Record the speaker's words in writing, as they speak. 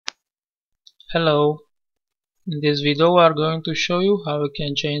Hello, in this video we are going to show you how you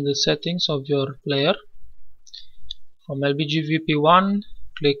can change the settings of your player. From LBGVP1,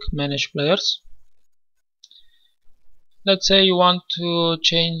 click Manage Players. Let's say you want to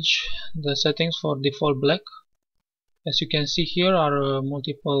change the settings for default black. As you can see here are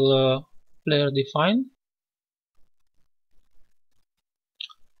multiple player defined.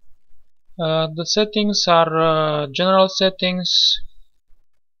 The settings are general settings,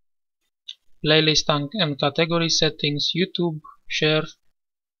 playlist and category settings, YouTube, share,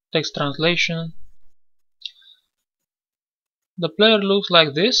 text translation. The player looks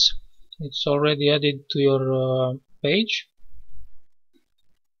like this. It's already added to your page.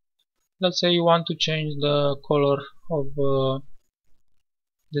 Let's say you want to change the color of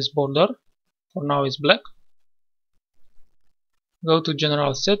this border. For now it's black. Go to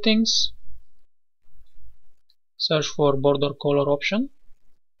general settings, search for border color option,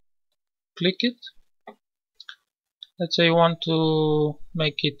 click it. Let's say you want to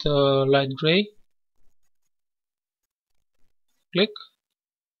make it light gray, click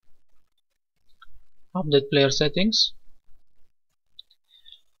update player settings.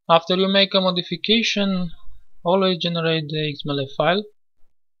 After you make a modification, always generate the XML file.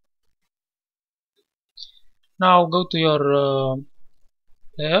 Now go to your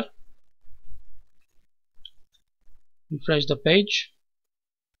player, refresh the page.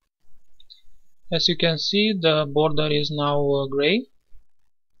 As you can see, the border is now gray.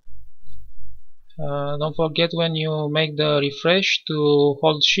 Don't forget when you make the refresh to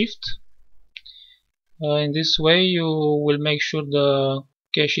hold shift. In this way you will make sure the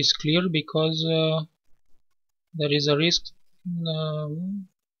cache is clear, because there is a risk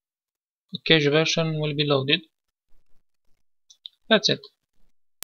a cache version will be loaded. That's it.